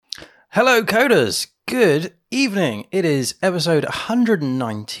Hello, coders. Good evening. It is episode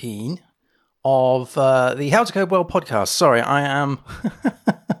 119 of the How to Code Well podcast. Sorry, I am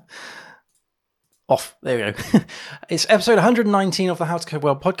off. There we go. It's episode 119 of the How to Code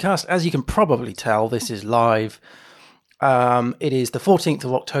Well podcast. As you can probably tell, this is live. It is the 14th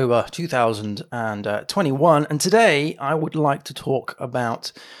of October 2021, and today I would like to talk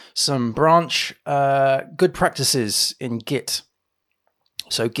about some branch good practices in Git.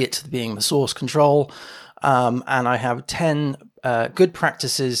 So Git being the source control, and I have 10 good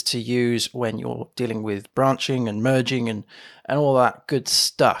practices to use when you're dealing with branching and merging and all that good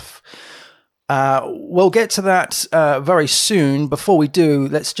stuff. We'll get to that very soon. Before we do,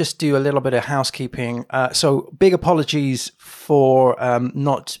 let's just do a little bit of housekeeping. So big apologies for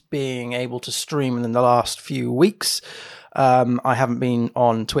not being able to stream in the last few weeks. I haven't been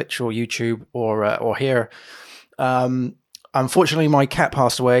on Twitch or YouTube or here. Unfortunately, my cat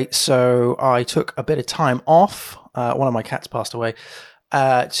passed away, so I took a bit of time off. One of my cats passed away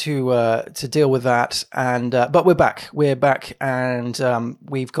to deal with that, and but we're back. We're back, and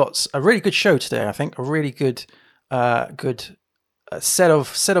we've got a really good show today. I think a really good set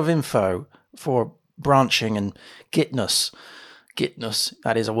of info for branching and Gitness. Gitness,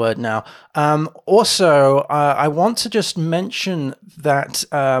 that is a word now. Also, I want to just mention that.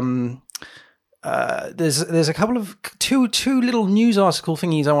 There's a couple of two little news article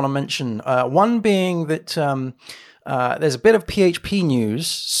thingies I want to mention. One being that there's a bit of PHP news.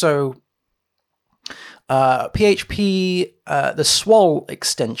 So PHP, the Swol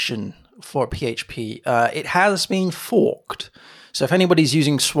extension for PHP, it has been forked. So if anybody's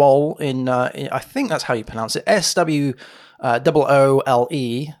using Swol in I think that's how you pronounce it, SWOOLE,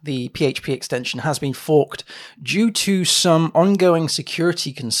 the PHP extension has been forked due to some ongoing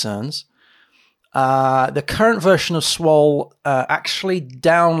security concerns. The current version of Swol actually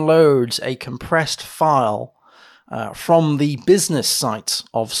downloads a compressed file from the business site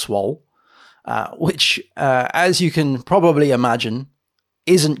of Swol, which, as you can probably imagine,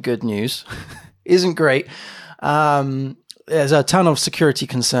 isn't good news, isn't great. There's a ton of security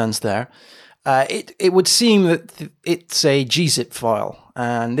concerns there. It would seem that it's a gzip file,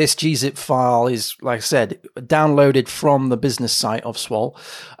 and this gzip file is, like I said, downloaded from the business site of Swol,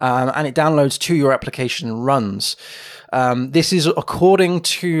 and it downloads to your application and runs. This is according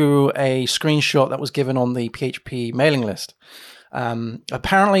to a screenshot that was given on the PHP mailing list.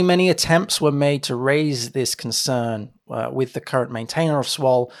 Apparently, many attempts were made to raise this concern with the current maintainer of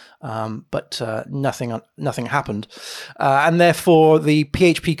Swol, but nothing happened. And therefore, the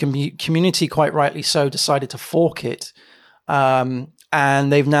PHP community, quite rightly so, decided to fork it.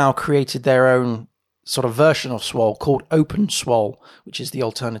 And they've now created their own sort of version of Swol called OpenSwol, which is the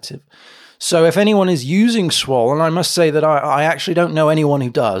alternative. So if anyone is using Swol, and I must say that I actually don't know anyone who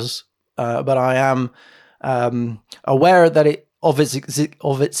does, but I am aware that of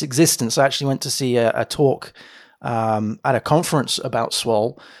its existence. I actually went to see a talk at a conference about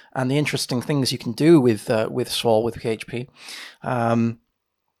Swol and the interesting things you can do with Swol with PHP.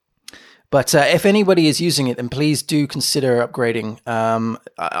 But if anybody is using it, then please do consider upgrading.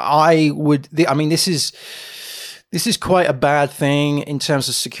 This is quite a bad thing in terms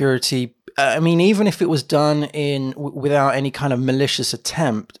of security. Even if it was done without any kind of malicious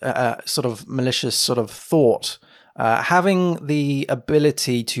attempt, malicious thought, having the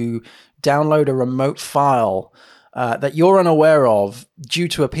ability to download a remote file that you're unaware of due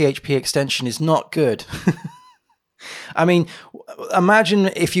to a PHP extension is not good.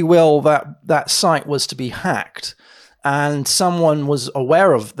 Imagine, if you will, that site was to be hacked and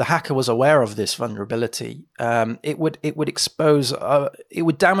the hacker was aware of this vulnerability. It would expose, it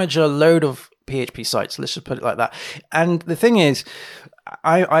would damage a load of PHP sites. Let's just put it like that. And the thing is,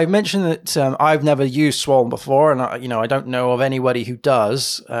 I mentioned that I've never used Swol before, and I don't know of anybody who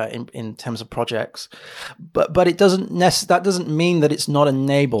does in terms of projects. But that doesn't mean that it's not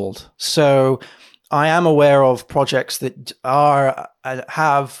enabled. So I am aware of projects that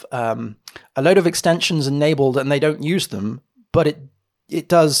have a load of extensions enabled and they don't use them, but it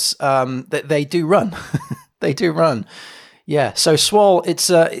does that they do run. They do run. Yeah. So Swol,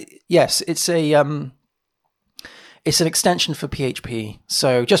 it's an extension for PHP.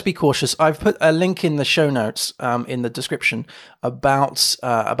 So just be cautious. I've put a link in the show notes in the description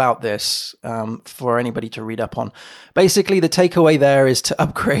about this for anybody to read up on. Basically, the takeaway there is to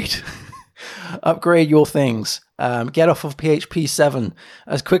upgrade. Upgrade your things. Get off of PHP 7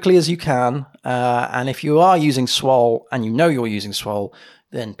 as quickly as you can. And if you are using Swol and you know you're using Swol,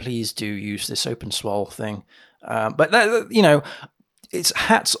 then please do use this OpenSwol thing. But it's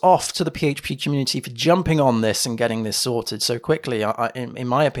hats off to the PHP community for jumping on this and getting this sorted so quickly. In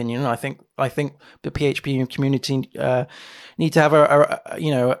my opinion, I think the PHP community need to have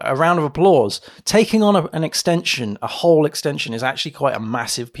a round of applause. Taking on an extension, a whole extension, is actually quite a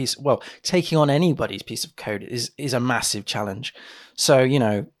massive piece. Well, taking on anybody's piece of code is a massive challenge.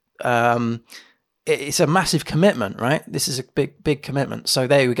 So it's a massive commitment, right? This is a big commitment. So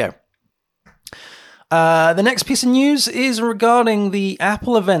there we go. The next piece of news is regarding the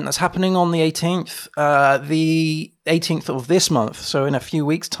Apple event that's happening on the 18th. The 18th of this month, so in a few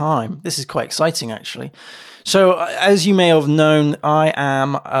weeks' time. This is quite exciting, actually. So, as you may have known, I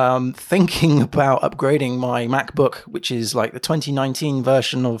am thinking about upgrading my MacBook, which is like the 2019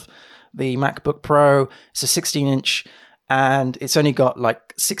 version of the MacBook Pro. It's a 16-inch, and it's only got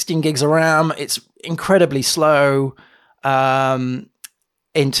like 16 gigs of RAM. It's incredibly slow.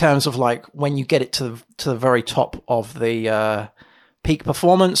 In terms of like when you get it to the very top of the peak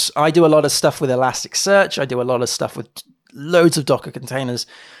performance. I do a lot of stuff with Elasticsearch. I do a lot of stuff with loads of Docker containers.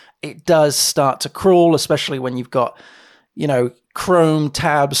 It does start to crawl, especially when you've got, Chrome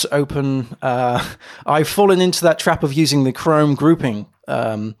tabs open. I've fallen into that trap of using the Chrome grouping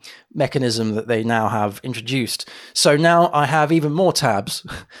mechanism that they now have introduced. So now I have even more tabs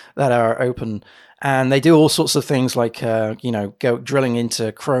that are open. And they do all sorts of things like, go drilling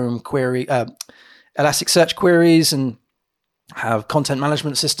into Chrome query, Elasticsearch queries, and have content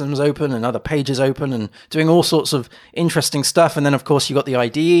management systems open and other pages open and doing all sorts of interesting stuff. And then, of course, you've got the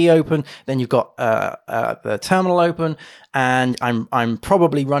IDE open. Then you've got the terminal open. And I'm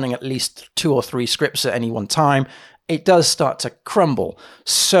probably running at least 2 or 3 scripts at any one time. It does start to crumble.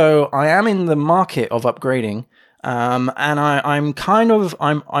 So I am in the market of upgrading. And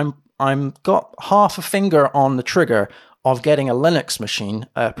I'm got half a finger on the trigger of getting a Linux machine,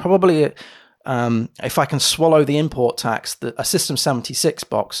 probably if I can swallow the import tax, a System 76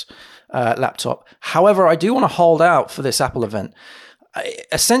 box laptop. However, I do want to hold out for this Apple event.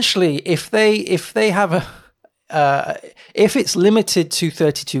 Essentially, if they have if it's limited to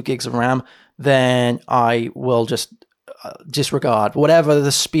 32 gigs of RAM, then I will just disregard whatever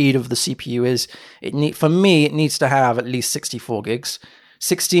the speed of the CPU is. For me, it needs to have at least 64 gigs.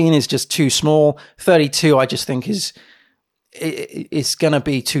 16 is just too small. 32, I just think it's going to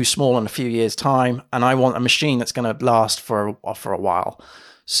be too small in a few years' time, and I want a machine that's going to last for a while.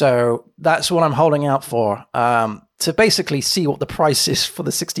 So that's what I'm holding out for, to basically see what the price is for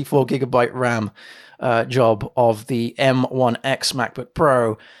the 64 gigabyte RAM job of the M1X MacBook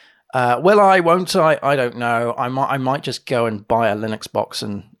Pro. Will I? Won't I? I don't know. I might just go and buy a Linux box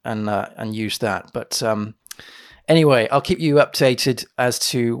and use that, but. Anyway, I'll keep you updated as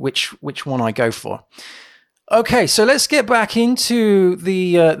to which one I go for. Okay, so let's get back into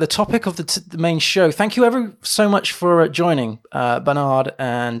the topic of the main show. Thank you ever so much for joining, Bernard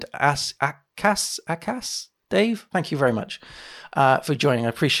and Akas, Dave. Thank you very much for joining. I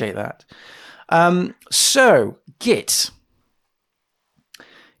appreciate that. So Git.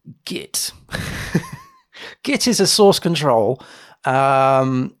 Git is a source control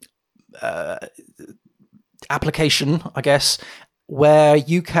application, I guess, where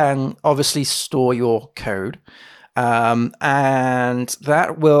you can obviously store your code, and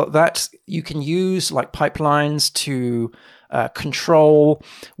that you can use like pipelines to control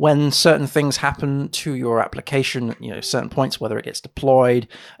when certain things happen to your application. Certain points, whether it gets deployed,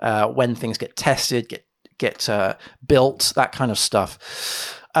 when things get tested, get built, that kind of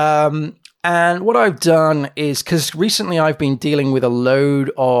stuff. And what I've done is, because recently I've been dealing with a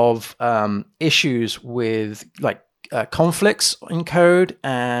load of issues with like conflicts in code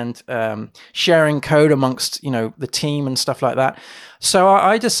and sharing code amongst the team and stuff like that. So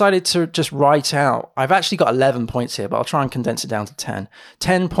I decided to just write out. I've actually got 11 points here, but I'll try and condense it down to 10.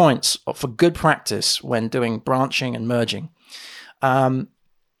 10 points for good practice when doing branching and merging.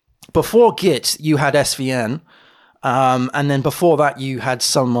 Before Git, you had SVN. And then before that, you had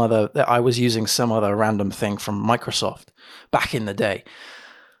I was using some other random thing from Microsoft back in the day.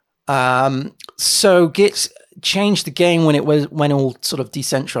 So Git changed the game when it all sort of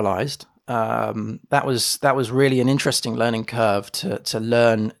decentralized. That was really an interesting learning curve to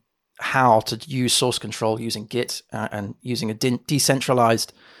learn how to use source control using Git and using a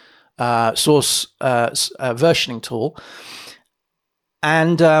decentralized source versioning tool.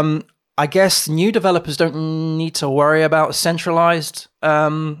 And I guess new developers don't need to worry about centralized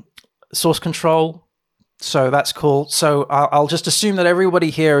source control, so that's cool. So I'll just assume that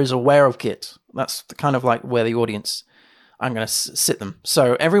everybody here is aware of Git. That's kind of like where the audience, I'm going to sit them.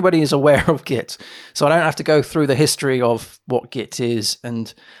 So everybody is aware of Git, so I don't have to go through the history of what Git is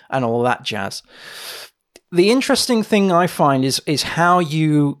and all that jazz. the interesting thing I find is how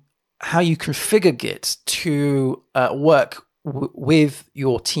you configure Git to work with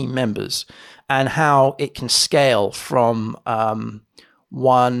your team members, and how it can scale from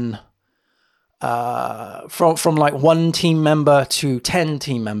one like one team member to 10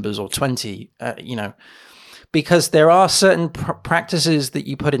 team members or 20. Because there are certain practices that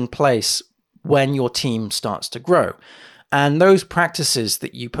you put in place when your team starts to grow. And those practices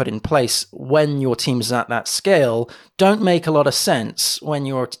that you put in place when your team's at that scale don't make a lot of sense when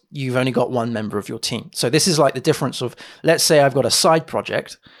you've only got one member of your team. So this is like the difference of, let's say I've got a side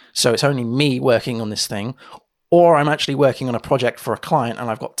project, so it's only me working on this thing, or I'm actually working on a project for a client and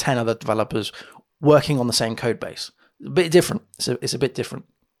I've got 10 other developers working on the same code base. A bit different. It's a bit different.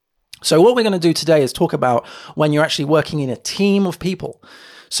 So what we're going to do today is talk about when you're actually working in a team of people.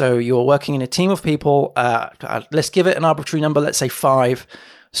 So you're working in a team of people, let's give it an arbitrary number, let's say 5.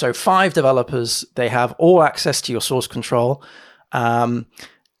 So 5 developers, they have all access to your source control,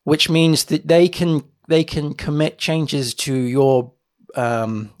 which means that they can commit changes to your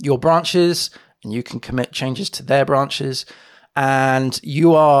branches, and you can commit changes to their branches, and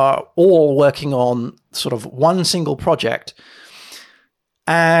you are all working on sort of one single project.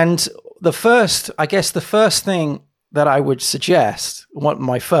 And the first thing that I would suggest,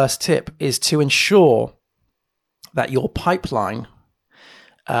 my first tip, is to ensure that your pipeline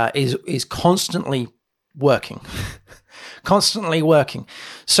is constantly working. Constantly working.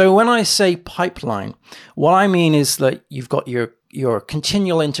 So when I say pipeline, what I mean is that you've got your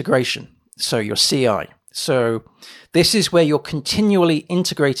continual integration, so your CI. So this is where you're continually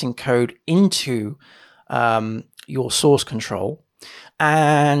integrating code into your source control,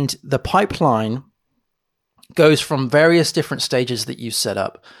 and the pipeline goes from various different stages that you set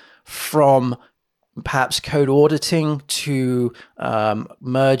up, from perhaps code auditing to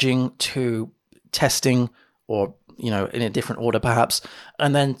merging to testing, or in a different order perhaps,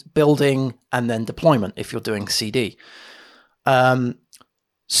 and then building, and then deployment if you're doing CD.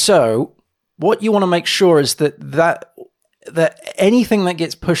 So what you want to make sure is that anything that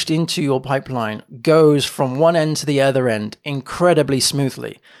gets pushed into your pipeline goes from one end to the other end incredibly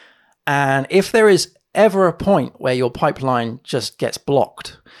smoothly. And if there is ever a point where your pipeline just gets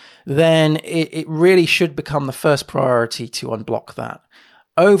blocked, then it really should become the first priority to unblock that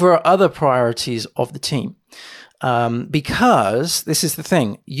over other priorities of the team. Because this is the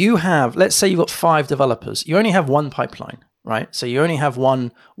thing, let's say you've got 5 developers, you only have one pipeline, right? So you only have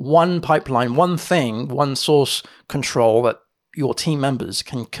one pipeline, one thing, one source control that your team members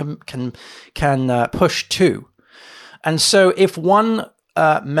can push to. And so if one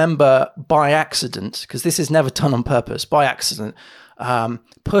member by accident, because this is never done on purpose, by accident,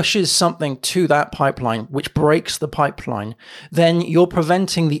 pushes something to that pipeline which breaks the pipeline, then you're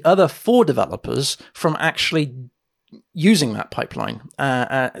preventing the other 4 developers from actually using that pipeline,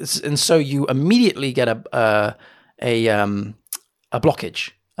 and so you immediately get a blockage.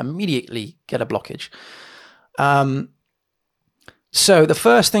 So the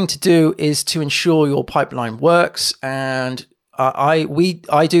first thing to do is to ensure your pipeline works, and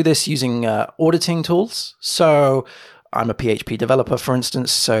I do this using auditing tools. So I'm a PHP developer, for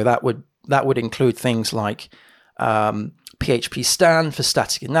instance, so that would include things like PHP Stand for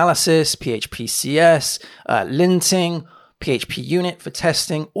static analysis, PHP CS, linting, PHP Unit for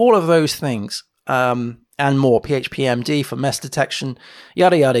testing, all of those things, and more, PHP MD for mess detection,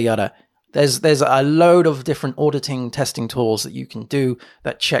 yada, yada, yada. There's a load of different auditing testing tools that you can do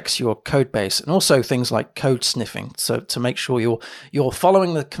that checks your code base, and also things like code sniffing, so to make sure you're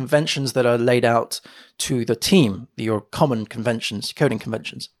following the conventions that are laid out to the team, your common conventions, coding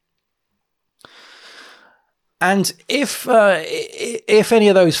conventions. And if any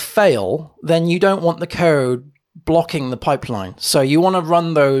of those fail, then you don't want the code blocking the pipeline. So you want to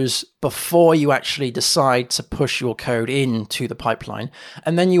run those before you actually decide to push your code into the pipeline.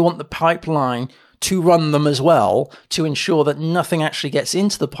 And then you want the pipeline to run them as well to ensure that nothing actually gets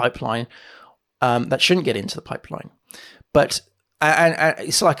into the pipeline that shouldn't get into the pipeline. But and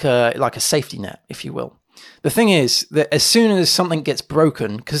it's like a safety net, if you will. The thing is that as soon as something gets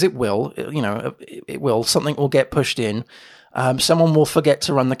broken, because it will, something will get pushed in. Someone will forget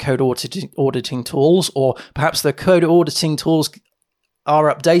to run the code auditing tools, or perhaps the code auditing tools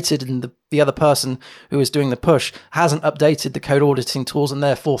are updated and the other person who is doing the push hasn't updated the code auditing tools and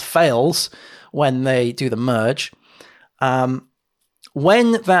therefore fails when they do the merge.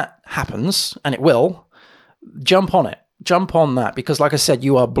 When that happens, and it will, jump on it. Jump on that, because like I said,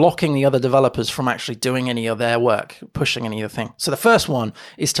 you are blocking the other developers from actually doing any of their work, pushing any of the thing. So the first one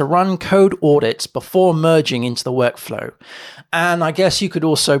is to run code audits before merging into the workflow. And I guess you could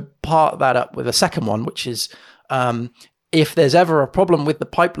also part that up with a second one, which is if there's ever a problem with the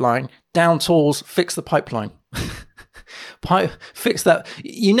pipeline, down tools, fix the pipeline. Fix that.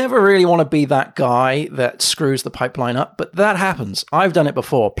 You never really want to be that guy that screws the pipeline up, but that happens. I've done it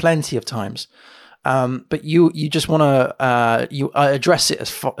before, plenty of times. But you just want to address it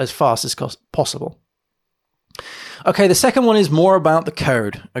as fast as possible. Okay, the second one is more about the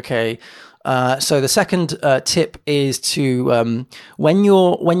code. Okay, so the second tip is to when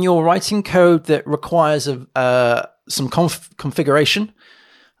you're writing code that requires some configuration.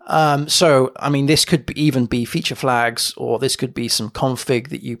 So, I mean, this could even be feature flags, or this could be some config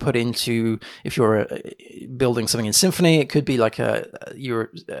that you put into, if you're building something in Symfony, it could be like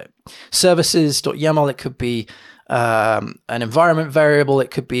your services.yaml, it could be an environment variable,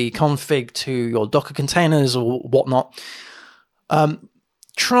 it could be config to your Docker containers or whatnot.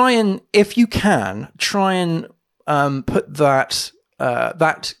 If you can, try and put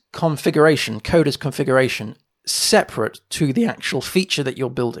that configuration, code as configuration, separate to the actual feature that you're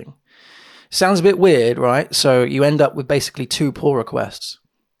building. Sounds a bit weird, right? So you end up with basically 2 pull requests.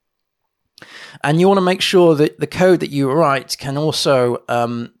 And you want to make sure that the code that you write can also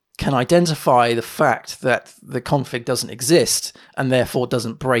can identify the fact that the config doesn't exist and therefore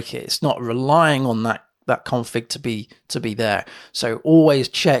doesn't break it. It's not relying on that config to be there. So always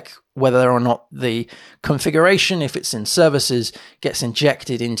check whether or not the configuration, if it's in services, gets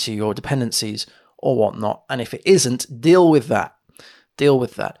injected into your dependencies or whatnot. And if it isn't, deal with that.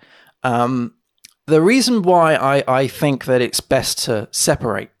 The reason why I think that it's best to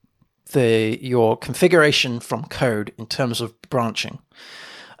separate your configuration from code in terms of branching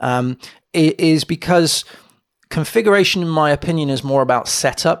is because configuration, in my opinion, is more about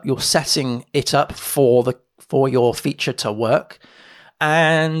setup. You're setting it up for your feature to work,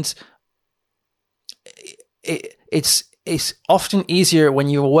 and it's often easier when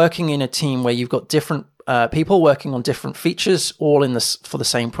you're working in a team where you've got different people working on different features, all for the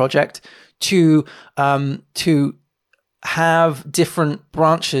same project, to have different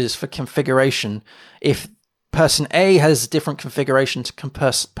branches for configuration. If person A has different configuration to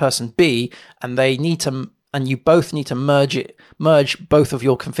person B, and you both need to merge both of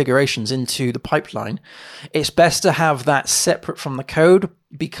your configurations into the pipeline, it's best to have that separate from the code,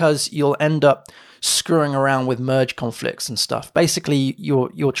 because you'll end up screwing around with merge conflicts and stuff. Basically,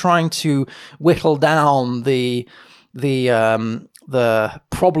 you're trying to whittle down the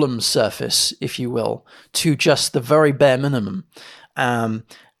problem surface, if you will, to just the very bare minimum.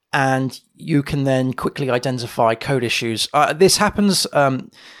 And you can then quickly identify code issues. This happens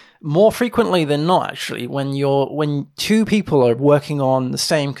more frequently than not, actually, when 2 people are working on the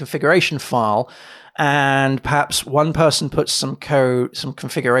same configuration file, and perhaps one person puts some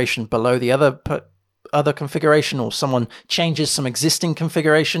configuration below the other configuration, or someone changes some existing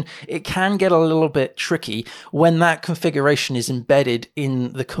configuration. It can get a little bit tricky when that configuration is embedded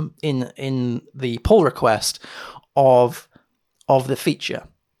in the pull request of the feature.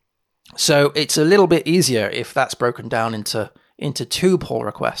 So it's a little bit easier if that's broken down into 2 pull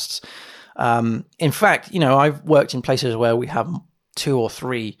requests. In fact, I've worked in places where we have 2 or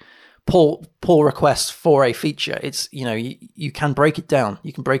 3 pull requests for a feature. It's, you can break it down.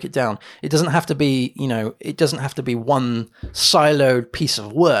 It doesn't have to be, one siloed piece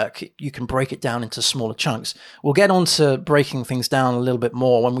of work. You can break it down into smaller chunks. We'll get on to breaking things down a little bit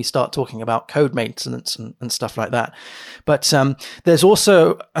more when we start talking about code maintenance and stuff like that. But there's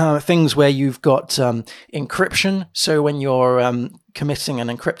also things where you've got encryption. So when you're committing an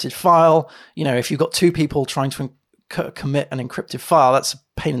encrypted file, if you've got 2 people trying to commit an encrypted file, that's a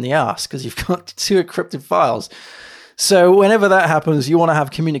pain in the ass, because you've got 2 encrypted files. So whenever that happens, you want to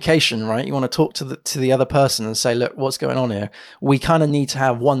have communication, right? You want to talk to the other person and say, look, what's going on here? We kind of need to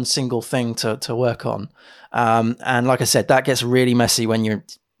have one single thing to work on. And like I said, that gets really messy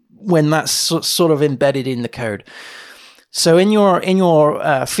when that's sort of embedded in the code. So in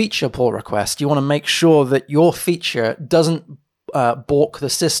your feature pull request, you want to make sure that your feature doesn't balk the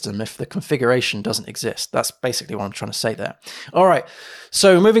system if the configuration doesn't exist. That's basically what I'm trying to say there. All right.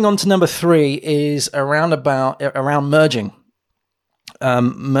 So moving on to number 3 is around merging.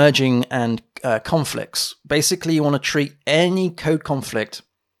 Merging and conflicts. Basically, you want to treat any code conflict,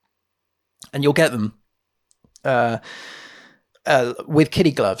 and you'll get them with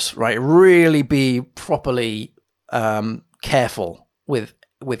kitty gloves, right? Really be properly careful with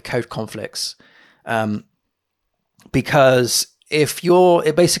code conflicts, because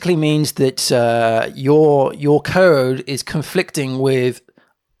it basically means that your code is conflicting with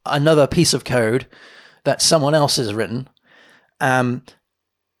another piece of code that someone else has written,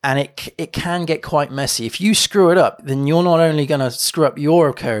 and it can get quite messy. If you screw it up, then you're not only going to screw up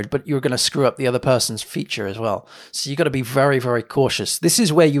your code, but you're going to screw up the other person's feature as well. So you've got to be very, very cautious. This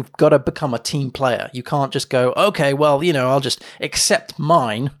is where you've got to become a team player. You can't just go, okay, well, I'll just accept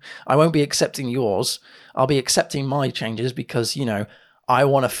mine. I won't be accepting yours. I'll be accepting my changes because, I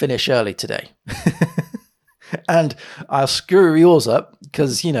want to finish early today. And I'll screw yours up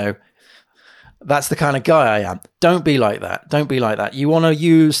because, that's the kind of guy I am. Don't be like that. Don't be like that. You want to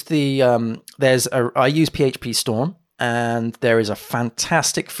use I use PHP Storm, and there is a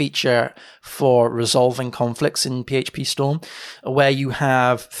fantastic feature for resolving conflicts in PHP Storm where you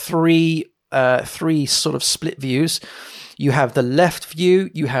have three sort of split views. You have the left view,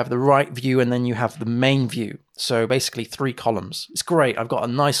 you have the right view, and then you have the main view. So basically 3 columns. It's great. I've got a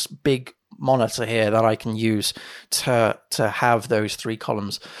nice big monitor here that I can use to have those 3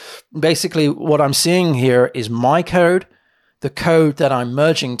 columns. Basically, what I'm seeing here is my code, the code that I'm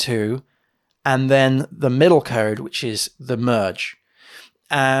merging to, and then the middle code, which is the merge.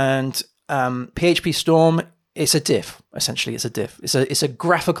 And PHP Storm is a diff. Essentially, it's a diff. It's a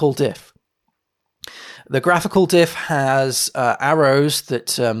graphical diff. The graphical diff has arrows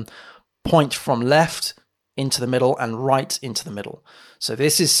that point from left into the middle and right into the middle. So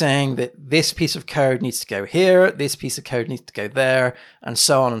this is saying that this piece of code needs to go here, this piece of code needs to go there, and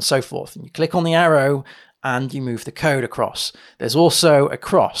so on and so forth. And you click on the arrow and you move the code across. There's also a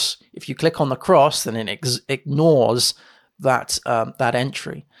cross. If you click on the cross, then it ignores that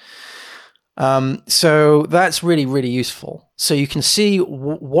entry. So that's really, really useful. So you can see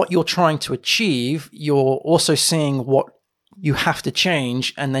what you're trying to achieve. You're also seeing what you have to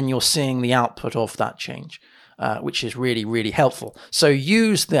change, and then you're seeing the output of that change. Which is really, really helpful. So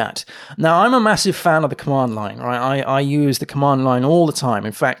use that. Now, I'm a massive fan of the command line, right? I use the command line all the time.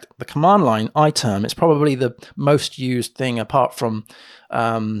 In fact, the command line iterm is probably the most used thing apart from,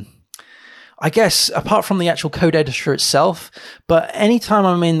 apart from the actual code editor itself. But anytime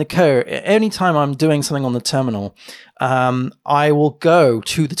I'm in the code, anytime I'm doing something on the terminal, I will go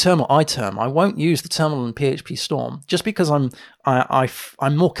to the terminal iterm. I won't use the terminal in PHP Storm just because I'm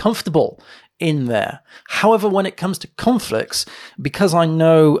more comfortable in there. However, when it comes to conflicts, because I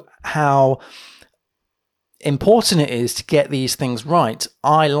know how important it is to get these things right,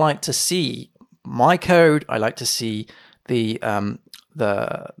 I like to see my code. I like to see the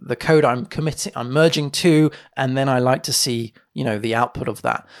code I'm merging to, and then I like to see the output of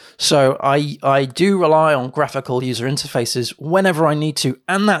that. So I do rely on graphical user interfaces whenever I need to,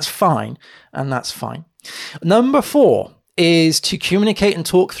 and that's fine. Number 4 is to communicate and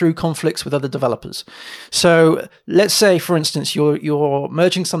talk through conflicts with other developers. So let's say, for instance, you're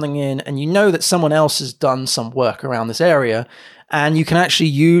merging something in and you know that someone else has done some work around this area, and you can actually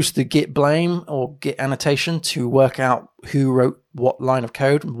use the git blame or git annotation to work out who wrote what line of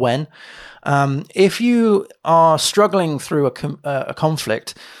code when. If you are struggling through a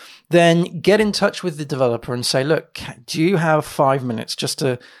conflict, then get in touch with the developer and say, look, do you have 5 minutes just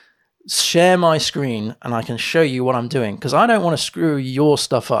to share my screen and I can show you what I'm doing, because I don't want to screw your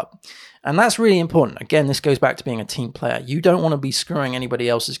stuff up. And that's really important. Again, this goes back to being a team player. You don't want to be screwing anybody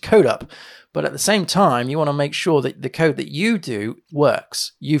else's code up, but at the same time, you want to make sure that the code that you do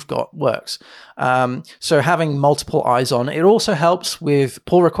works. So having multiple eyes on it also helps with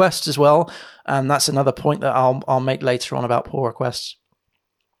pull requests as well. And that's another point that I'll make later on about pull requests.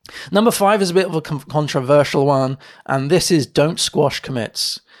 Number 5 is a bit of a controversial one, and this is don't squash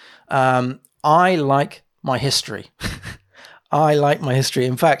commits. I like my history.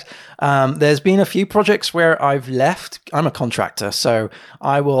 In fact, there's been a few projects where I've left. I'm a contractor, so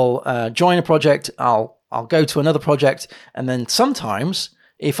I will join a project. I'll go to another project, and then sometimes,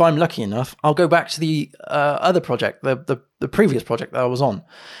 if I'm lucky enough, I'll go back to the other project, the previous project that I was on.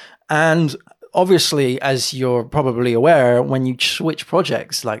 And obviously, as you're probably aware, when you switch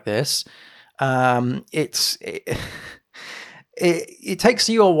projects like this, it takes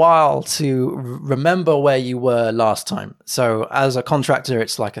you a while to remember where you were last time. So as a contractor,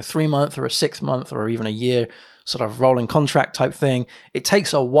 it's like a 3-month or a 6-month or even a year sort of rolling contract type thing. It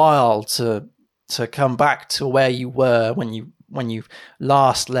takes a while to come back to where you were when you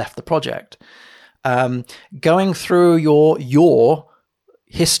last left the project. Going through your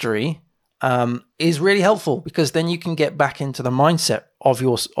history is really helpful, because then you can get back into the mindset of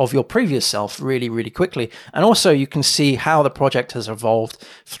your previous self really, really quickly. And also you can see how the project has evolved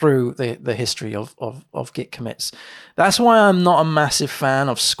through the history of Git commits. That's why I'm not a massive fan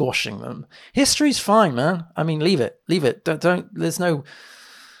of squashing them. History's fine, man. I mean, leave it. There's no...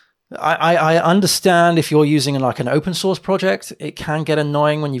 I understand if you're using like an open source project, it can get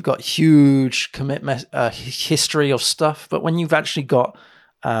annoying when you've got huge commit history of stuff. But when you've actually got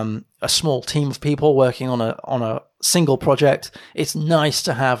a small team of people working on a single project, it's nice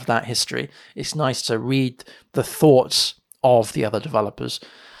to have that history. It's nice to read the thoughts of the other developers.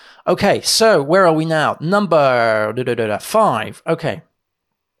 Okay, so where are we now? Number 5. Okay.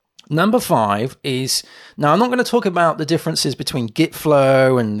 Number 5 is, now I'm not going to talk about the differences between Git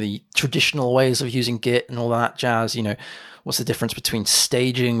flow and the traditional ways of using Git and all that jazz. You know, what's the difference between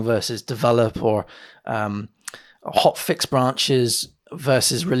staging versus develop, or hotfix branches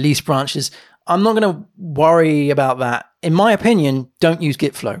versus release branches. I'm not going to worry about that. In my opinion, don't use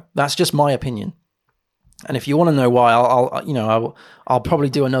Git flow. That's just my opinion. And if you want to know why, I'll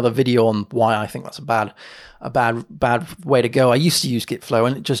probably do another video on why I think that's a bad way to go. I used to use Git flow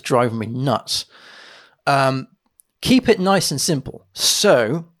and it just drove me nuts. Keep it nice and simple.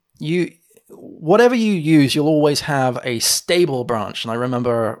 So whatever you use, you'll always have a stable branch. And I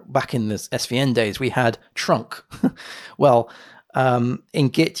remember back in the SVN days, we had trunk. Well, in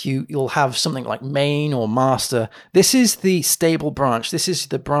Git, you'll have something like main or master. This is the stable branch. This is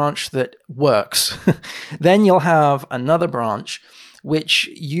the branch that works. Then you'll have another branch which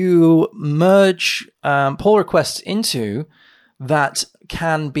you merge pull requests into that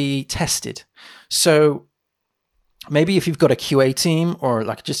can be tested. So maybe if you've got a QA team or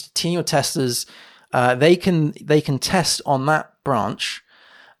like just a team of testers, they can test on that branch.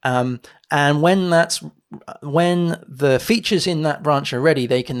 And when the features in that branch are ready,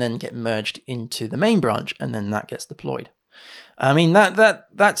 they can then get merged into the main branch, and then that gets deployed. I mean,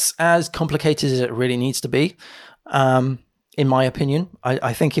 that's as complicated as it really needs to be, in my opinion.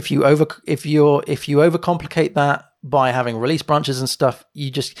 I think if you overcomplicate that by having release branches and stuff,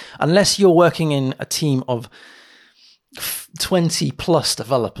 unless you're working in a team of 20 plus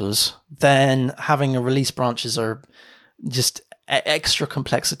developers, then having a release branches are just extra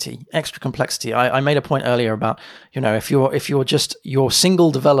complexity. I made a point earlier about, if you're just your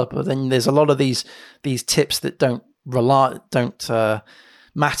single developer, then there's a lot of these tips that don't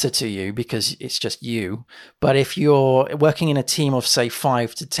matter to you because it's just you. But if you're working in a team of say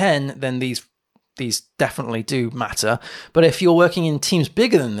 5 to 10, then these definitely do matter. But if you're working in teams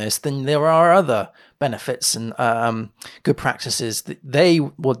bigger than this, then there are other benefits and good practices that they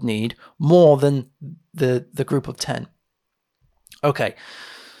would need more than the group of 10. Okay,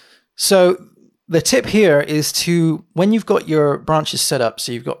 so the tip here is when you've got your branches set up,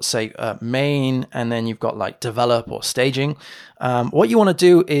 so you've got, say, main, and then you've got like develop or staging, what you want to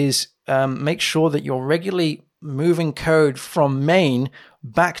do is make sure that you're regularly moving code from main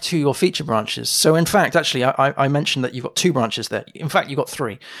back to your feature branches. So in fact, actually, I mentioned that you've got 2 branches there. In fact, you've got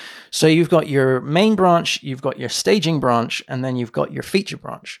 3. So you've got your main branch, you've got your staging branch, and then you've got your feature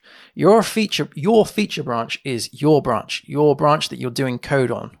branch. Your feature branch is your branch that you're doing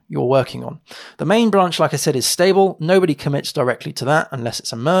code on, you're working on. The main branch, like I said, is stable. Nobody commits directly to that unless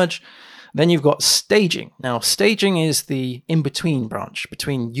it's a merge. Then you've got staging. Now, staging is the in-between branch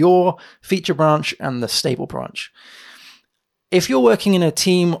between your feature branch and the stable branch. If you're working in a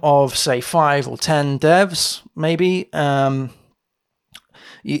team of, say, 5 or 10 devs, maybe,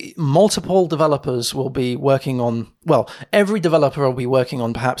 multiple developers will be working on, every developer will be working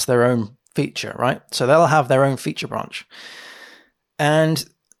on perhaps their own feature, right? So they'll have their own feature branch. And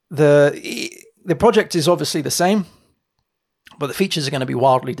the project is obviously the same, but the features are going to be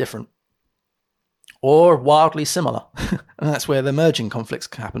wildly different or wildly similar. And that's where the merging conflicts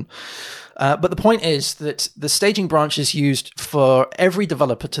can happen. But the point is that the staging branch is used for every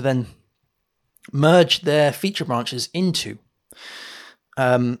developer to then merge their feature branches into.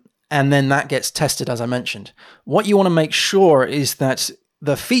 And then that gets tested, as I mentioned. What you want to make sure is that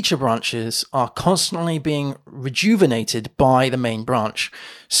the feature branches are constantly being rejuvenated by the main branch.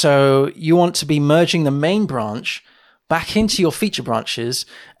 So you want to be merging the main branch back into your feature branches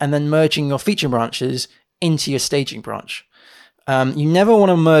and then merging your feature branches into your staging branch. You never want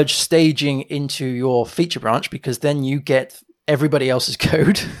to merge staging into your feature branch because then you get everybody else's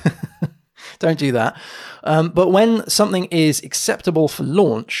code. Don't do that. But when something is acceptable for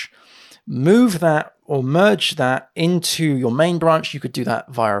launch, move that or merge that into your main branch. You could do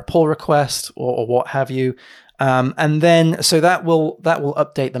that via a pull request or what have you. And then, so that will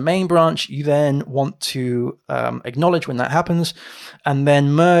update the main branch. You then want to acknowledge when that happens, and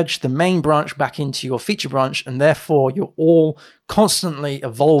then merge the main branch back into your feature branch, and therefore you're all constantly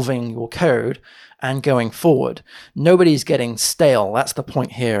evolving your code and going forward. Nobody's getting stale. That's the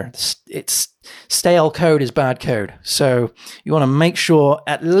point here. It's stale code is bad code. So you want to make sure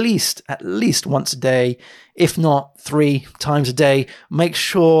at least once a day, if not 3 times a day, make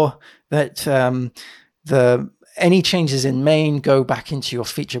sure that any changes in main go back into your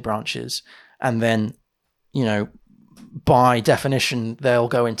feature branches, and then, by definition, they'll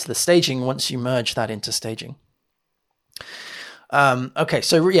go into the staging once you merge that into staging. Okay,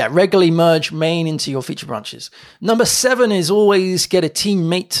 so yeah, regularly merge main into your feature branches. Number 7 is always get a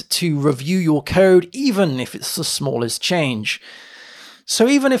teammate to review your code, even if it's the smallest change. So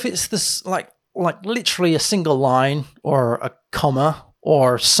even if it's this like literally a single line or a comma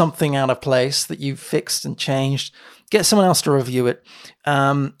or something out of place that you've fixed and changed, get someone else to review it.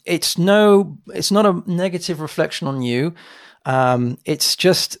 It's not a negative reflection on you. It's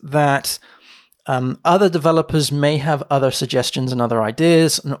just that other developers may have other suggestions and other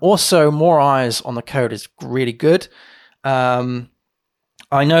ideas, and also more eyes on the code is really good. I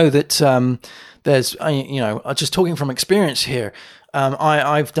know that there's, just talking from experience here,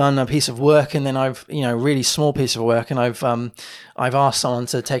 I've done a piece of work, and then I've, really small piece of work, and I've asked someone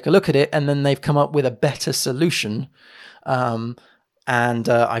to take a look at it, and then they've come up with a better solution. And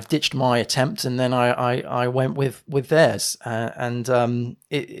I've ditched my attempt, and then I went with theirs, and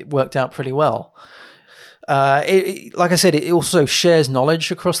it worked out pretty well. Like I said, it also shares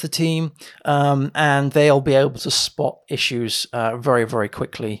knowledge across the team, and they'll be able to spot issues very, very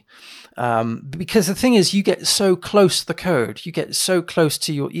quickly. Because the thing is, you get so close to the code, you get so close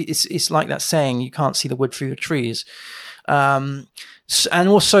to it's like that saying, you can't see the wood through the trees. And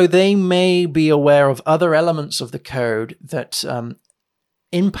also they may be aware of other elements of the code that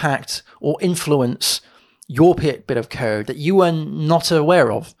impact or influence your bit of code that you are not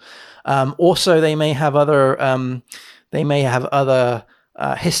aware of. Also, they may have other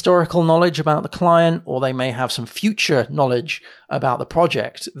historical knowledge about the client, or they may have some future knowledge about the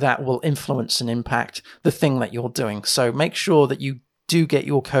project that will influence and impact the thing that you're doing. So make sure that you do get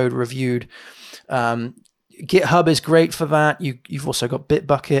your code reviewed. GitHub is great for that. You've also got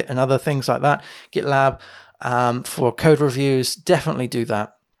Bitbucket and other things like that. GitLab for code reviews. Definitely do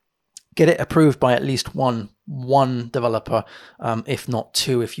that. Get it approved by at least one developer, if not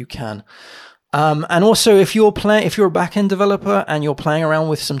 2, if you can. And also, if you're a backend developer and you're playing around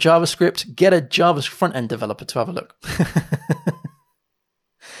with some JavaScript, get a JavaScript front-end developer to have a look.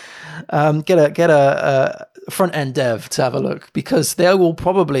 Get a front-end dev to have a look, because they will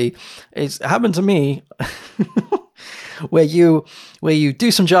probably, it's happened to me, where you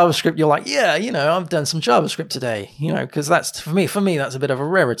do some JavaScript, you're like, yeah, I've done some JavaScript today, because that's for me that's a bit of a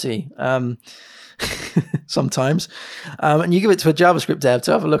rarity. Sometimes, and you give it to a JavaScript dev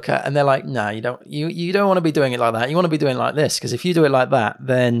to have a look at, and they're like, "No, you don't. You don't want to be doing it like that. You want to be doing it like this, because if you do it like that,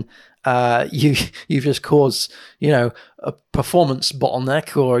 then you've just caused a performance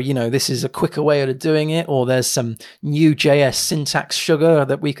bottleneck, or this is a quicker way of doing it, or there's some new JS syntax sugar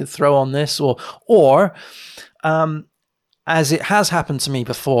that we could throw on this, or as it has happened to me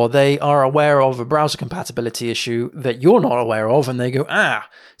before, they are aware of a browser compatibility issue that you're not aware of, and they go,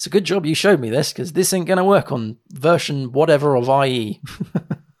 it's a good job you showed me this, because this ain't going to work on version whatever of IE.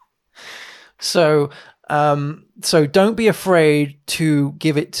 So don't be afraid to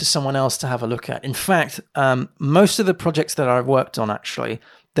give it to someone else to have a look at. In fact, most of the projects that I've worked on, actually,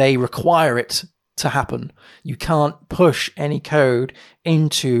 they require it to happen. You can't push any code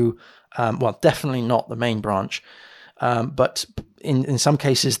into, definitely not the main branch. But in some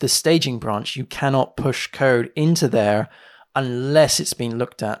cases, the staging branch, you cannot push code into there unless it's been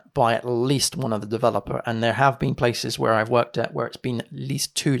looked at by at least one other developer. And there have been places where I've worked at where it's been at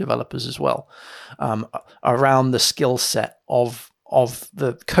least 2 developers as well, around the skill set of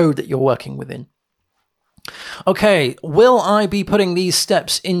the code that you're working within. Okay, will I be putting these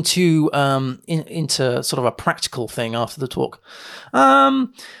steps into sort of a practical thing after the talk?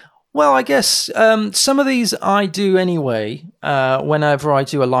 Well, I guess some of these I do anyway whenever I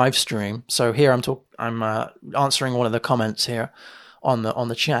do a live stream. So here I'm answering one of the comments here on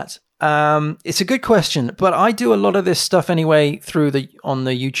the chat. It's a good question, but I do a lot of this stuff anyway on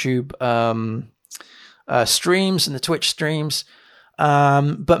the YouTube streams and the Twitch streams.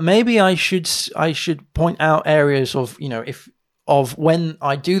 But maybe I should point out areas of of when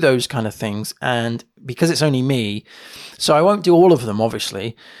I do those kind of things, and because it's only me, so I won't do all of them,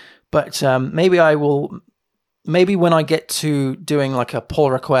 obviously. But maybe when I get to doing like a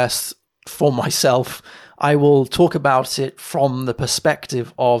pull request for myself, I will talk about it from the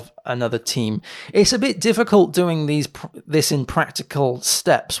perspective of another team. It's a bit difficult doing this in practical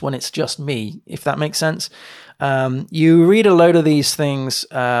steps when it's just me, if that makes sense. You read a load of these things,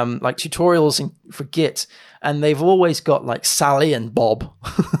 like tutorials for Git, and they've always got like Sally and Bob.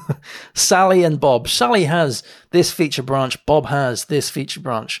 Sally and Bob. Sally has this feature branch. Bob has this feature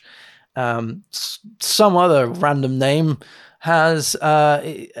branch. Some other random name has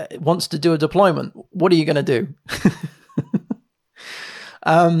wants to do a deployment. What are you going to do?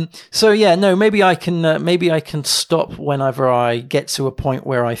 So yeah, no, maybe I can stop whenever I get to a point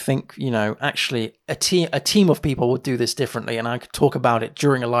where I think, actually a team of people would do this differently, and I could talk about it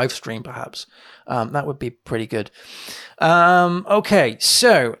during a live stream, perhaps. That would be pretty good. Okay,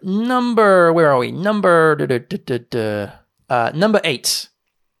 so where are we? Number 8.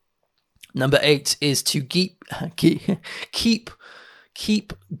 Number 8 is to keep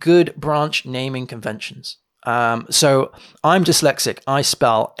good branch naming conventions. So I'm dyslexic. I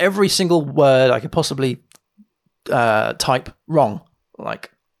spell every single word I could possibly type wrong.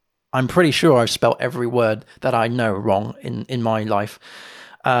 Like, I'm pretty sure I've spelled every word that I know wrong in my life.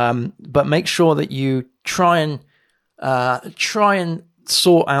 But make sure that you try and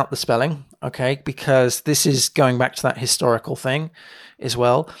sort out the spelling, okay? Because this is going back to that historical thing as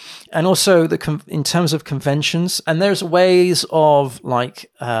well. And also in terms of conventions, and there's ways of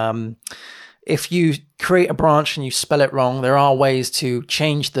like, if you create a branch and you spell it wrong, there are ways to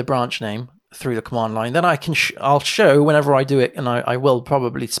change the branch name through the command line. Then I'll show whenever I do it, and I will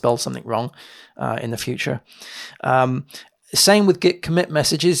probably spell something wrong in the future. Same with Git commit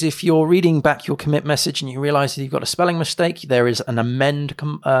messages. If you're reading back your commit message and you realize that you've got a spelling mistake, there is an amend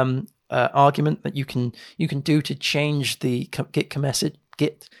argument that you can do to change the Git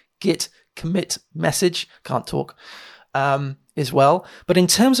commit message. Can't talk. As well. But in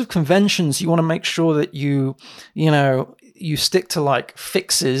terms of conventions, you want to make sure that you stick to like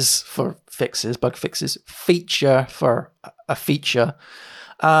fixes for fixes, bug fixes, feature for a feature,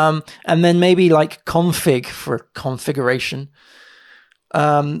 and then maybe like config for configuration.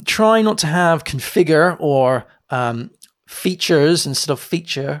 Try not to have configure or features instead of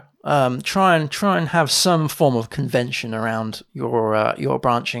feature. Try and have some form of convention around your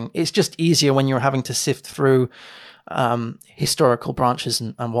branching. It's just easier when you're having to sift through historical branches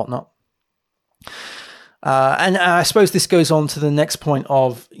and whatnot. And I suppose this goes on to the next point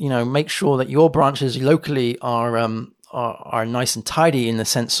of, make sure that your branches locally are nice and tidy in the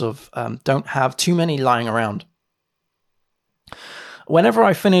sense of don't have too many lying around. Whenever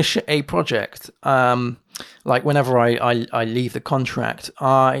I finish a project, like whenever I leave the contract,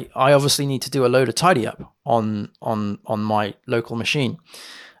 I obviously need to do a load of tidy up on my local machine.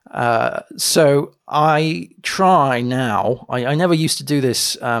 So I try now. I never used to do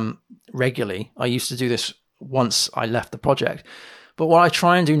this regularly. I used to do this once I left the project. But what I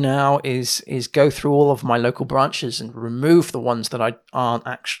try and do now is go through all of my local branches and remove the ones that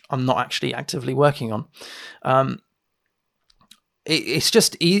I'm not actually actively working on. It's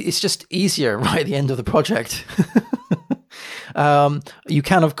just easier right at the end of the project. You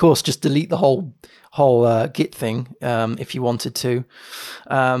can, of course, just delete the whole Git thing if you wanted to.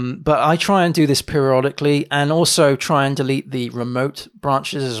 But I try and do this periodically, and also try and delete the remote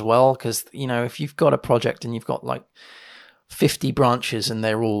branches as well, because, if you've got a project and you've got like 50 branches and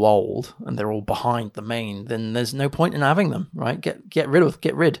they're all old and they're all behind the main, then there's no point in having them, right? Get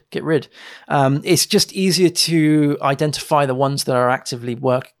rid. It's just easier to identify the ones that are actively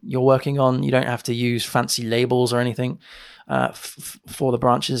you're working on. You don't have to use fancy labels or anything for the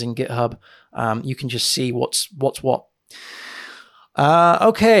branches in GitHub. You can just see what's what.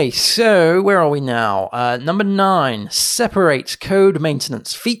 Okay, so where are we now? Number 9, separate code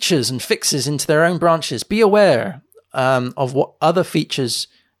maintenance, features and fixes into their own branches. Be aware of what other features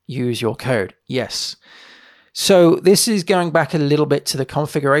use your code. Yes. So this is going back a little bit to the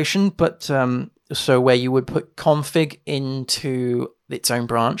configuration, but so where you would put config into its own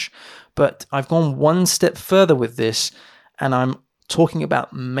branch. But I've gone one step further with this, and I'm talking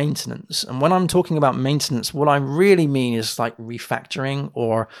about maintenance. And when I'm talking about maintenance, what I really mean is like refactoring,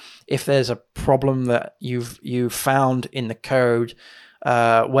 or if there's a problem that you've found in the code,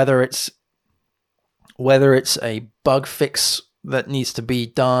 whether it's a bug fix that needs to be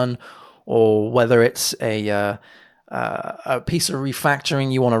done, or whether it's a piece of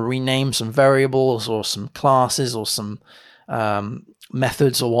refactoring, you want to rename some variables or some classes or some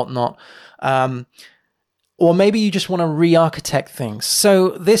methods or whatnot. Or maybe you just want to re-architect things. So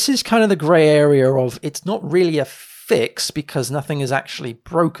this is kind of the gray area of, it's not really a fix because nothing is actually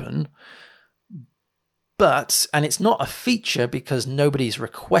broken, and it's not a feature because nobody's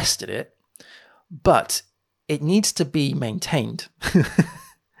requested it, but it needs to be maintained.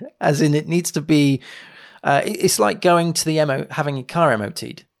 As in, it needs to be, it's like going to the having your car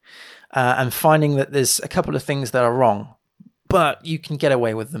MOT'd and finding that there's a couple of things that are wrong, but you can get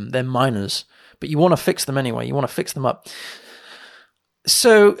away with them. They're minors, but you want to fix them anyway. You want to fix them up.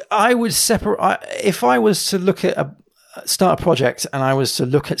 So I would separate, if I was to start a project and I was to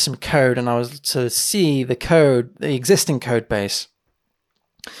look at some code and I was to see the existing code base,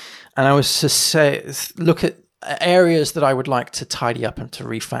 and I was to look at areas that I would like to tidy up and to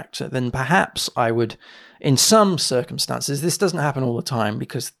refactor, then perhaps I would, in some circumstances, this doesn't happen all the time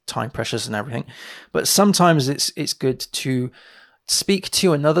because time pressures and everything, but sometimes it's good to speak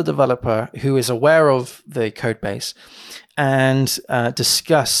to another developer who is aware of the code base and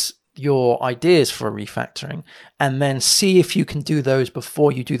discuss your ideas for a refactoring, and then see if you can do those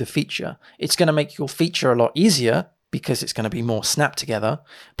before you do the feature. It's going to make your feature a lot easier because it's going to be more snap together.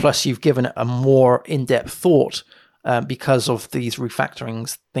 Plus, you've given it a more in-depth thought because of these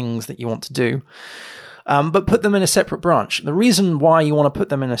refactoring things that you want to do. But put them in a separate branch. The reason why you want to put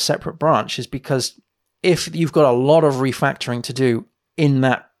them in a separate branch is because if you've got a lot of refactoring to do in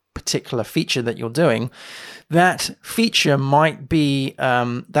that particular feature that you're doing, that feature might be,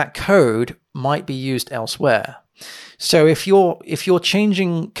 that code might be used elsewhere. So if you're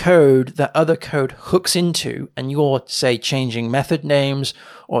changing code that other code hooks into, and you're, say, changing method names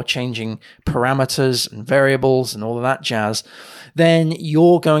or changing parameters and variables and all of that jazz, then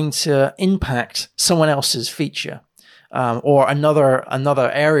you're going to impact someone else's feature or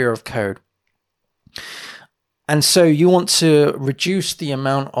another area of code. And so you want to reduce the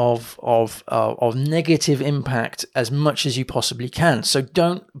amount of negative impact as much as you possibly can. So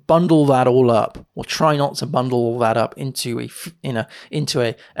don't bundle that all up, or try not to bundle all that up into a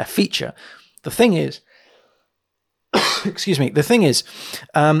feature. The thing is, excuse me. The thing is,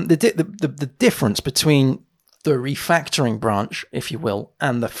 the difference between the refactoring branch, if you will,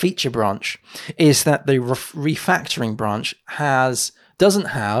 and the feature branch is that the refactoring branch doesn't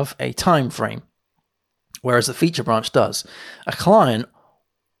have a time frame, whereas the feature branch does. A client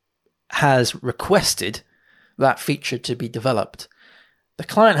has requested that feature to be developed. The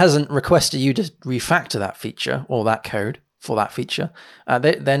client hasn't requested you to refactor that feature or that code for that feature.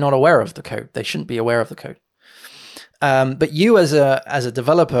 They're not aware of the code. They shouldn't be aware of the code. But you as a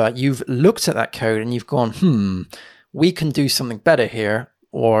developer, you've looked at that code and you've gone, we can do something better here,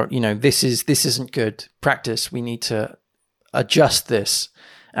 or this isn't good practice. We need to adjust this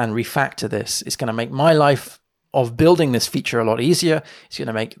and refactor this. It's going to make my life of building this feature a lot easier. It's going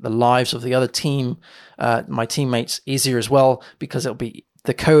to make the lives of the other team, my teammates, easier as well, because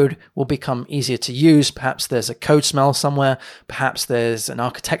the code will become easier to use. Perhaps there's a code smell somewhere. Perhaps there's an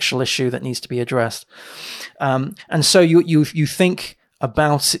architectural issue that needs to be addressed. And so you think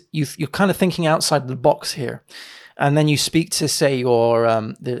about, you're kind of thinking outside the box here. And then you speak to, say, your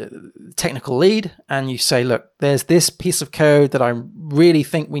the technical lead, and you say, look, there's this piece of code that I really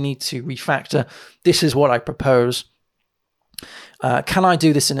think we need to refactor. This is what I propose. Can I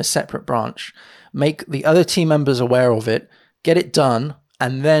do this in a separate branch? Make the other team members aware of it, get it done,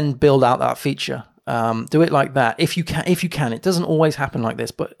 and then build out that feature. Do it like that. If you can. It doesn't always happen like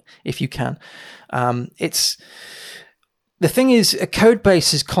this, but if you can. The thing is, a code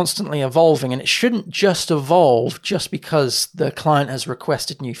base is constantly evolving, and it shouldn't just evolve just because the client has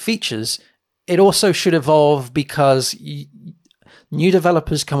requested new features. It also should evolve because new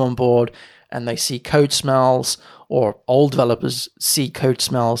developers come on board and they see code smells, or old developers see code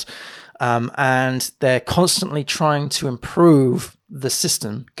smells, and they're constantly trying to improve the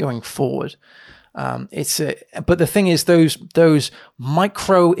system going forward. But the thing is, those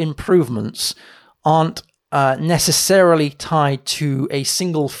micro improvements aren't necessarily tied to a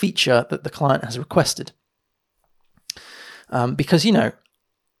single feature that the client has requested. Because,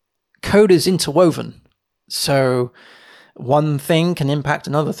 code is interwoven. So one thing can impact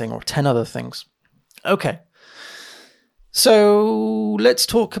another thing or 10 other things. Okay. So let's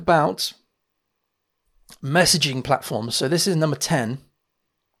talk about messaging platforms. So this is number 10.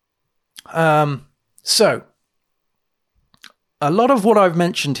 So a lot of what I've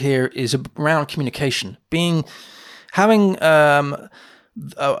mentioned here is around communication, having the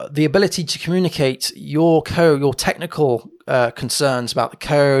ability to communicate your code, your technical concerns about the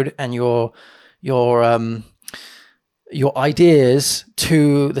code, and your ideas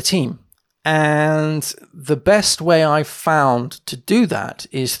to the team. And the best way I've found to do that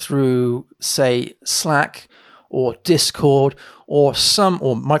is through, say, Slack or Discord or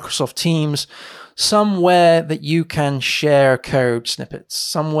Microsoft Teams, somewhere that you can share code snippets,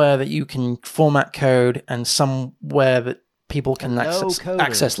 somewhere that you can format code, and somewhere that people can No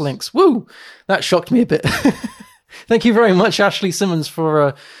access coders. links. Woo! That shocked me a bit. Thank you very much, Ashley Simmons,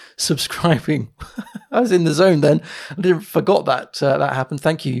 for subscribing. I was in the zone then. I forgot that that happened.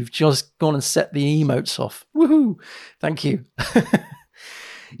 Thank you. You've just gone and set the emotes off. Woohoo! Thank you.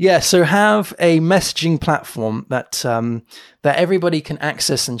 Yeah, so have a messaging platform that that everybody can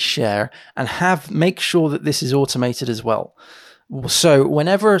access and share, and make sure that this is automated as well. So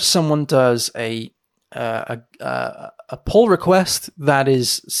whenever someone does a pull request, that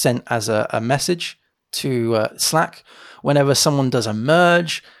is sent as a message to Slack. Whenever someone does a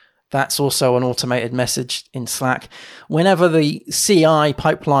merge, that's also an automated message in Slack. Whenever the CI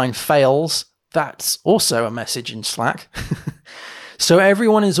pipeline fails, that's also a message in Slack. So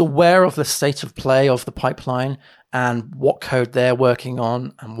everyone is aware of the state of play of the pipeline and what code they're working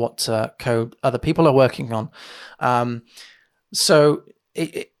on and what code other people are working on. So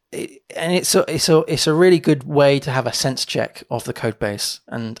it's a really good way to have a sense check of the code base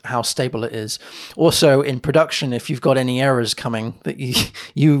and how stable it is. Also in production, if you've got any errors coming, that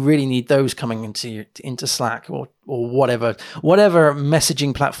you really need those coming into Slack or whatever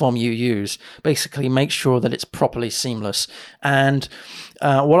messaging platform you use. Basically, make sure that it's properly seamless. And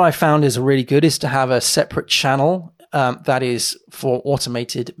what I found is really good is to have a separate channel that is for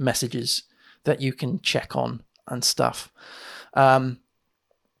automated messages that you can check on and stuff.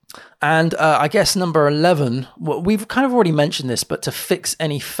 And I guess number 11, we've kind of already mentioned this, but to fix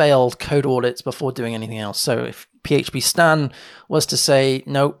any failed code audits before doing anything else. So if PHP Stan was to say,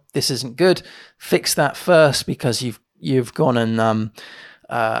 no, this isn't good, fix that first, because you've gone and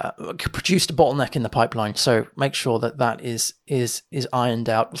produced a bottleneck in the pipeline. So make sure that is ironed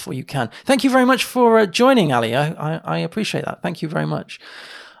out before you can. Thank you very much for joining, Ali. I appreciate that. Thank you very much.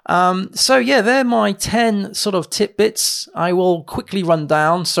 So yeah, they're my 10 sort of tidbits. I will quickly run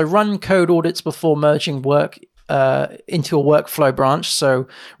down. So run code audits before merging work into a workflow branch. So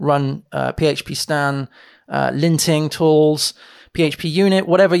run PHP Stan, linting tools, PHP unit,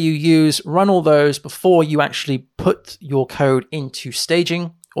 whatever you use, run all those before you actually put your code into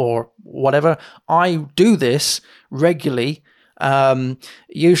staging or whatever. I do this regularly.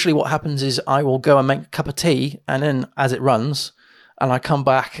 Usually what happens is I will go and make a cup of tea, and then as it runs, and I come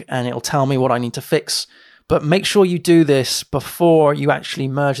back and it'll tell me what I need to fix. But make sure you do this before you actually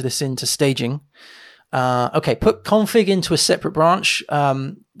merge this into staging. Okay, put config into a separate branch,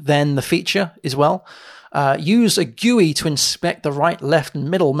 then the feature as well. Use a GUI to inspect the right, left,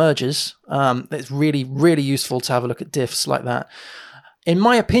 and middle merges. It's really, really useful to have a look at diffs like that. In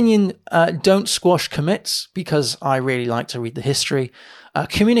my opinion, don't squash commits, because I really like to read the history.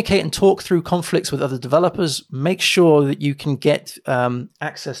 Communicate and talk through conflicts with other developers. Make sure that you can get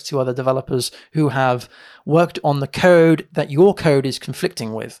access to other developers who have worked on the code that your code is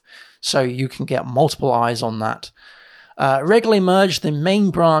conflicting with, so you can get multiple eyes on that. Regularly merge the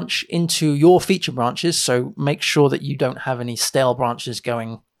main branch into your feature branches, so make sure that you don't have any stale branches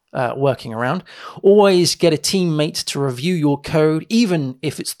working around. Always get a teammate to review your code, even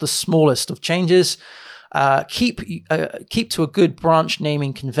if it's the smallest of changes. Keep to a good branch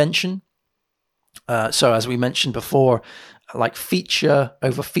naming convention. So as we mentioned before, like feature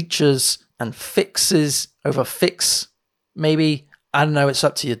over features and fixes over fix, maybe. I don't know, it's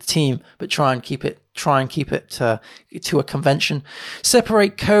up to your team, but try and keep it to a convention.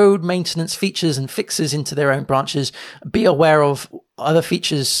 Separate code, maintenance, features, and fixes into their own branches. Be aware of other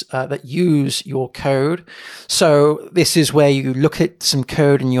features that use your code. So this is where you look at some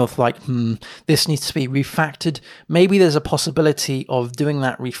code and you're like, this needs to be refactored. Maybe there's a possibility of doing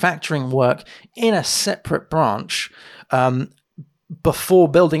that refactoring work in a separate branch before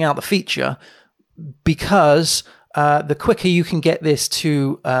building out the feature, because the quicker you can get this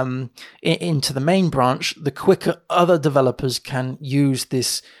to into the main branch, the quicker other developers can use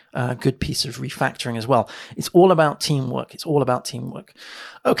this good piece of refactoring as well. It's all about teamwork.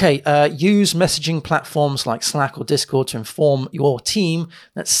 Okay, use messaging platforms like Slack or Discord to inform your team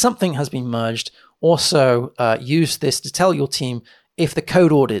that something has been merged. Also, use this to tell your team if the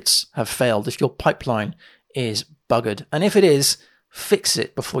code audits have failed, if your pipeline is buggered. And if it is, fix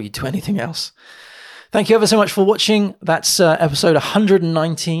it before you do anything else. Thank you ever so much for watching. That's episode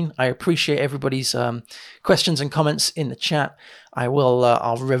 119. I appreciate everybody's questions and comments in the chat.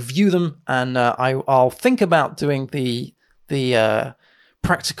 I'll review them, and I'll think about doing the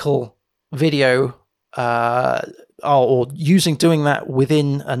practical video or doing that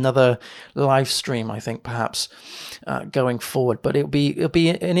within another live stream, I think, perhaps going forward. But it'll be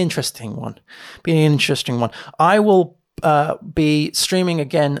an interesting one. I will be streaming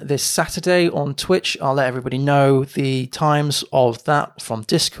again this Saturday on Twitch. I'll let everybody know the times of that from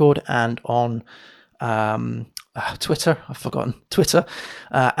Discord and on Twitter. I've forgotten Twitter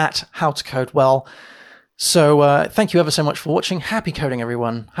at How to Code Well. So thank you ever so much for watching. Happy coding,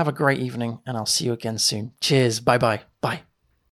 everyone. Have a great evening, and I'll see you again soon. Cheers. Bye-bye. Bye.